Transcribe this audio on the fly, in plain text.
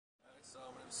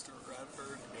Stuart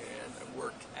Radford, and I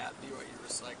work at BYU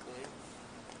Recycling.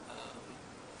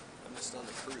 I'm just on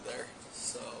the crew there,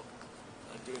 so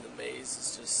doing the maze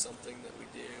is just something that we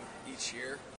do each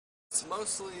year. It's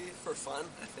mostly for fun,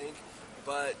 I think,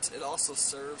 but it also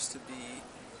serves to be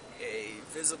a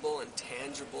visible and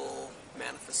tangible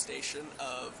manifestation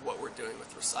of what we're doing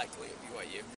with recycling at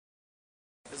BYU.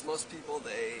 Because most people,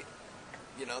 they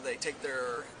take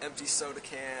their empty soda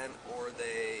can or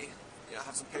they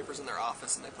have some papers in their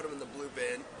office and they put them in the blue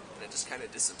bin and it just kind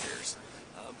of disappears.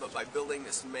 But by building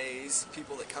this maze,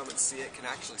 people that come and see it can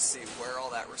actually see where all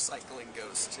that recycling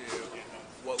goes to,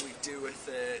 what we do with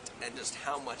it, and just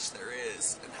how much there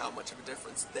is and how much of a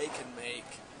difference they can make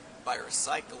by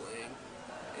recycling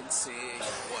and seeing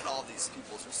what all these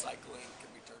people's recycling can